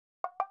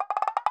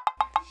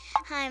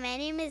Hi, my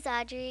name is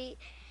Audrey,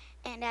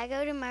 and I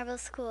go to Marble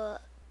School,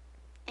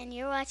 and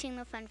you're watching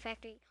The Fun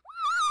Factory.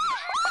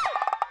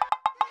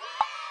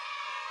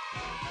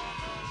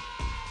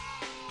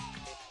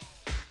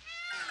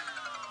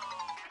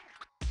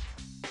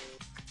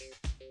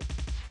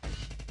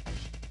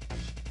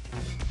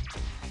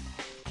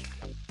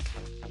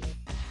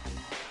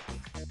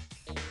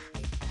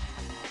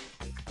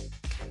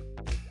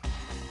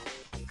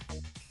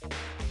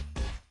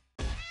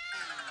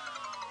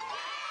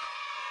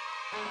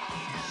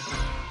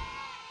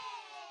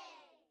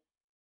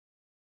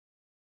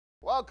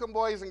 Welcome,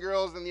 boys and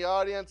girls in the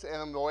audience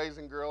and boys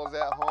and girls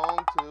at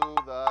home, to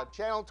the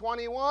Channel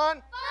 21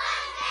 Fun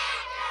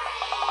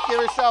Factory!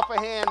 Give yourself a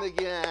hand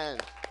again.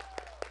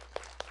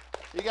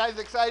 You guys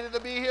excited to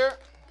be here?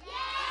 Yeah!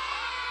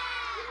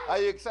 Are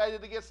you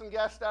excited to get some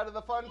guests out of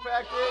the Fun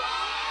Factory?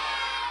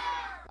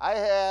 Yeah! I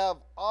have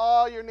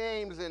all your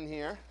names in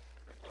here.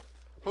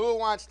 Who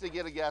wants to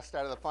get a guest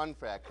out of the Fun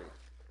Factory?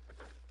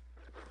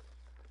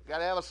 Got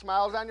to have a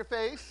smiles on your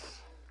face.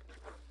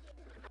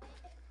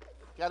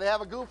 Got to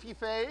have a goofy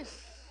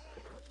face.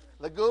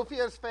 The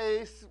goofiest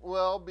face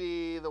will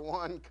be the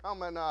one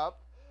coming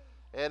up,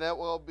 and it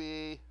will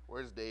be,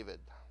 where's David?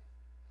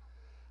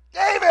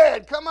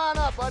 David, come on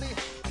up, buddy.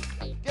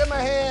 Give him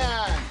a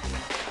hand.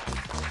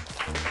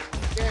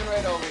 Stand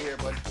right over here,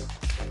 buddy.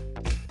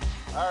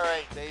 All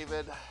right,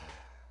 David.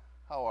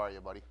 How are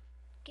you, buddy?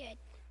 Good.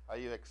 Are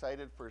you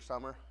excited for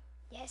summer?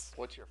 Yes.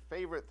 What's your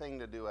favorite thing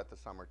to do at the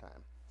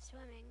summertime?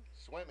 Swimming.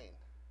 Swimming.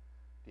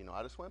 Do you know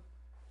how to swim?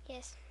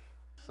 Yes.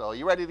 So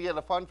you ready to get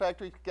a Fun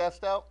Factory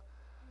guest out?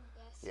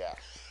 Yes. Yes.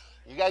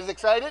 You guys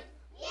excited?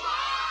 Yeah!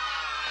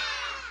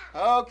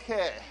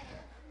 Okay.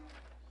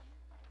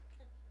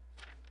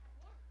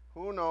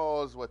 Who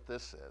knows what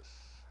this is?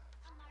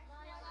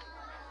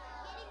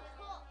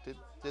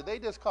 Did they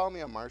just call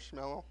me a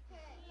marshmallow? Yes.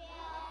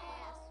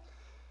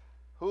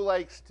 Who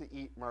likes to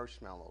eat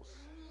marshmallows?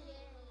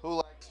 Who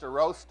likes to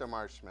roast a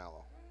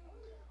marshmallow?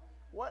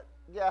 What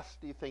guest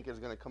do you think is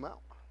going to come out?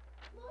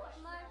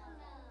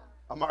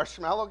 A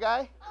marshmallow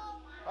guy?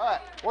 All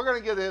right, we're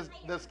going to get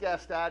this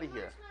guest out of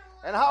here.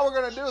 And how we're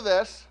going to do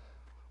this,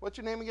 what's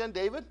your name again,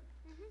 David?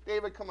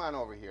 David, come on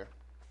over here.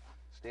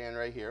 Stand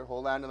right here.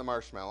 Hold on to the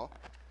marshmallow.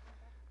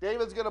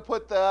 David's going to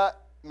put the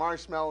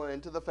marshmallow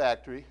into the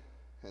factory,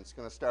 and it's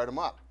going to start them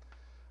up.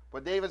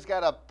 But David's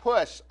got to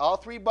push all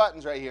three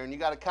buttons right here, and you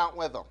got to count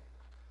with them.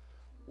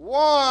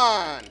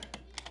 1,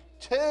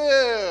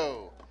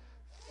 2,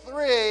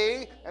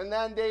 3, and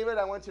then, David,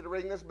 I want you to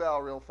ring this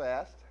bell real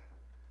fast.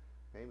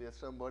 Maybe if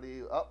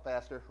somebody,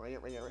 faster, ring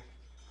it.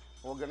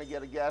 We're going to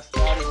get a guest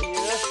out of here.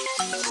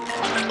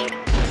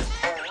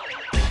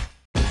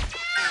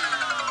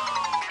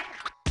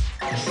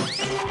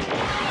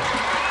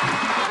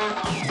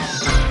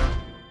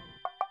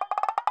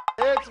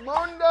 It's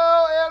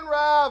Mundo and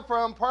Rob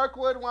from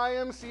Parkwood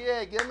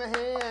YMCA. Give them a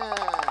hand.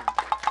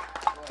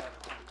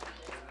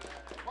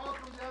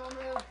 Welcome,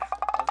 gentlemen.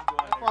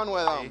 Have fun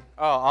with them.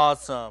 Oh,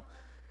 awesome.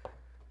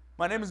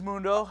 My name is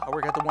Mundo. I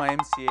work at the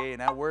YMCA,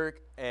 and I work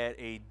at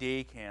a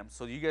day camp.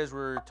 So you guys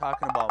were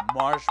talking about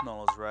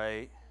marshmallows,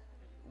 right?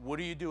 What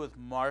do you do with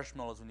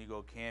marshmallows when you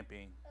go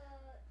camping?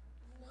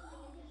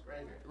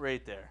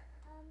 Right there.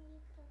 You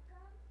cook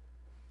them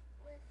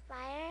with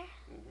fire.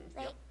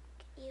 Like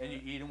And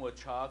you eat them with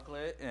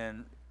chocolate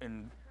and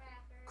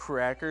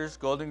crackers,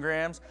 Golden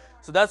Grams.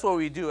 So that's what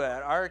we do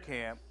at our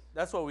camp.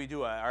 We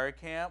do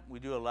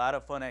a lot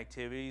of fun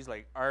activities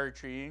like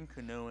archery and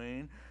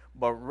canoeing.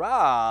 But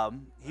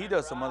Rob, he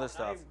does some other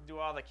stuff. I do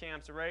all the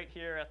camps right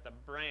here at the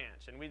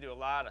branch, and we do a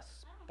lot of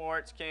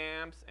sports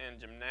camps and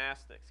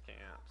gymnastics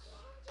camps.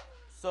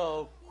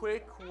 So,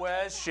 quick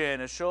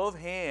question, a show of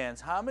hands,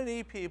 how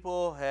many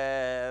people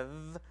have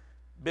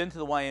been to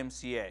the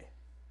YMCA?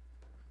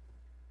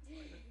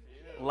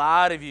 A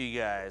lot of you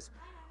guys.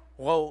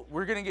 Well,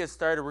 we're going to get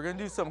started. We're going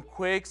to do some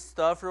quick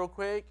stuff real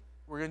quick.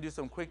 We're going to do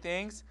some quick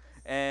things.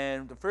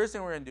 And the first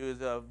thing we're going to do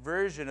is a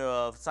version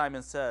of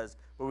Simon Says,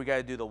 where we got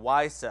to do the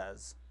Y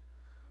Says.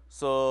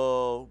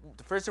 So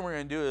the first thing we're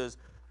going to do is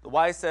the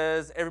Y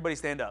Says, everybody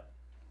stand up.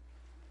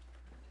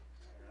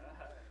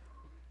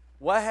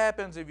 What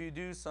happens if you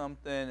do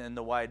something and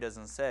the Y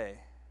doesn't say?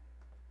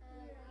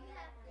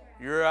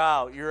 You're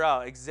out.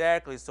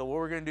 Exactly. So what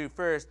we're going to do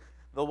first,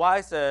 the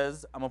Y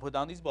says, I'm going to put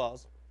down these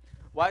balls.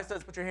 Y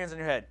says, put your hands on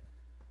your head.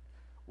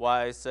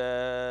 Y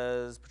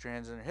says, put your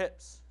hands on your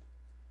hips.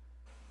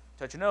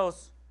 Touch your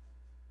nose.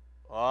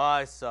 Oh,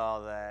 I saw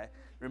that.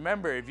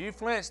 Remember, if you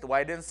flinched, the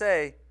Y didn't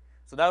say.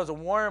 So that was a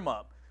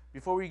warm-up.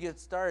 Before we get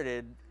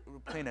started, we're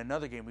playing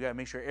another game. We got to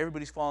make sure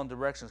everybody's following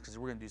directions because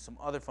we're going to do some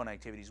other fun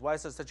activities. Y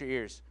says, touch your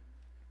ears.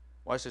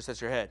 Y says, touch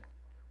your head.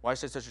 Y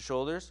says, touch your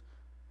shoulders.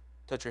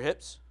 Touch your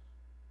hips.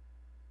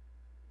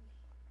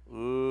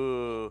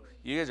 Ooh,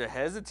 you guys are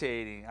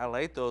hesitating. I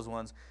like those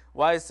ones.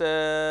 Y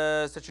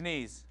says, touch your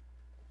knees.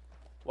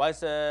 Y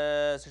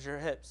says, touch your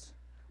hips.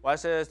 Y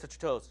says, touch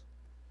your toes.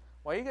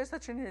 Why are you guys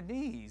touching your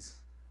knees?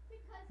 You're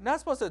not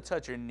supposed to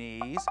touch your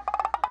knees.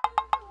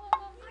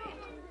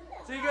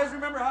 So you guys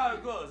remember how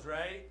it goes,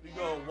 right? We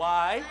go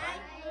Y,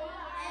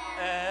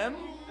 M,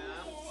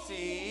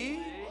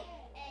 C,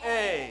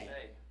 A.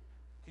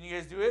 Can you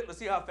guys do it? Let's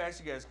see how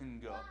fast you guys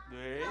can go.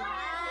 Ready?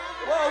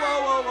 Whoa,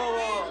 whoa, whoa,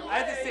 whoa, whoa.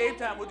 At the same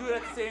time. We'll do it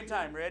at the same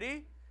time.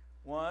 Ready?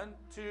 1,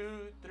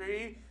 2,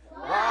 3.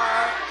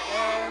 Y,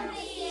 M,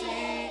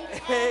 C,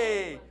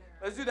 A.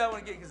 Let's do that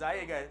one again because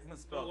I got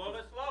misspelled. A little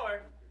bit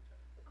slower.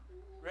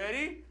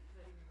 Ready?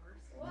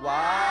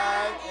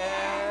 Y,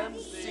 M,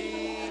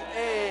 C,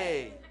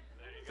 A.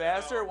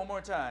 Faster. One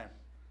more time.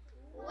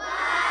 Y,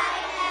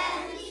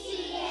 M,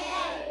 C,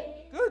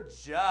 A. Good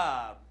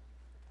job.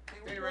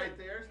 Stay right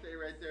there,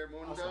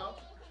 Mundo.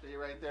 Stay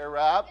right there,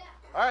 Rob.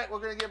 All right, we're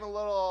going to give him a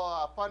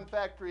little fun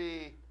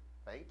factory.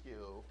 Thank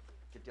you.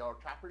 Get the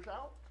old choppers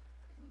out.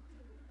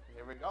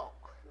 Here we go.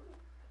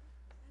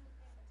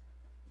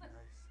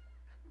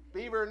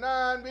 Beaver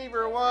none,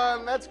 beaver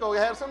one. Let's go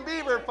have some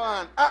beaver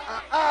fun.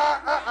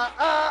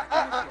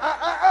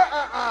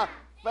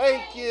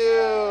 Thank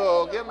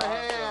you. Give him a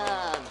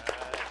hand.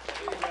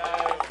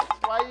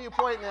 Why are you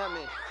pointing at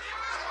me?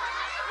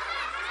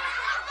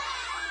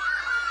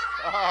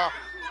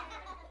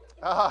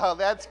 Oh,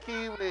 that's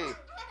Kiwi.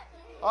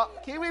 Oh,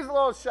 Kiwi's a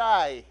little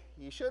shy.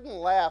 You shouldn't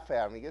laugh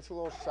at him. He gets a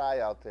little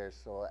shy out there.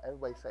 So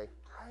everybody say,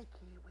 hi,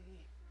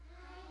 Kiwi.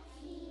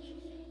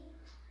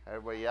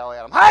 Everybody yell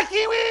at him, hi,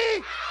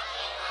 Kiwi!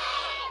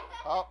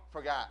 Oh,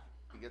 forgot.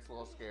 He gets a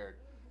little scared.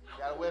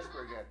 Got to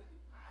whisper again.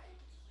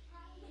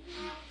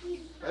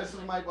 This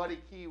is my buddy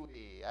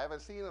Kiwi. I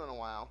haven't seen him in a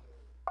while.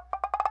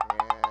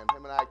 And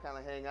him and I kind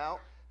of hang out.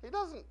 He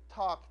doesn't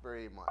talk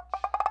very much.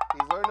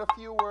 He's learned a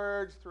few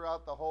words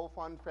throughout the whole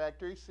Fun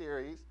Factory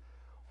series.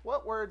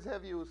 What words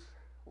have you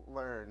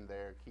learned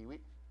there,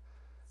 Kiwi?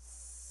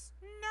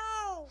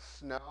 Snow.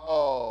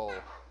 Snow.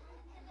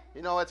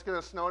 You know it's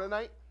going to snow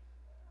tonight?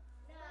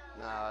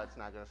 No, it's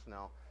not going to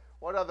snow.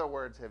 What other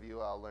words have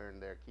you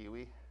learned there,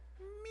 Kiwi?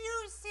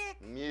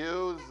 Music.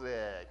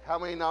 Music. How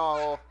many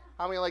know?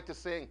 How many like to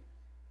sing?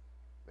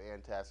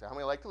 Fantastic. How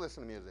many like to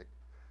listen to music?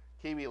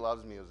 Kiwi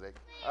loves music.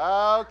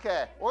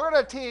 Okay, we're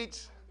going to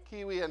teach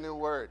Kiwi a new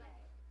word.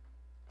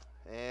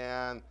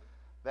 And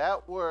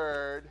that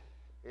word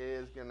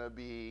is going to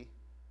be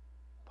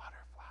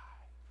butterfly.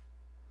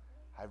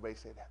 Everybody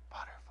say that,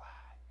 butterfly.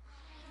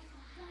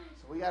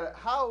 So we got to,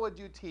 how would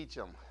you teach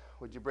them?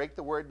 Would you break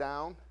the word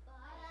down?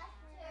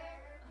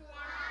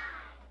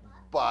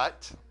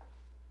 But,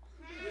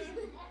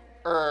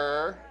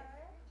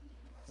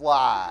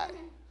 fly.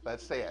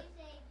 Let's say it.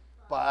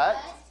 But,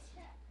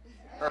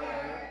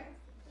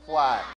 fly.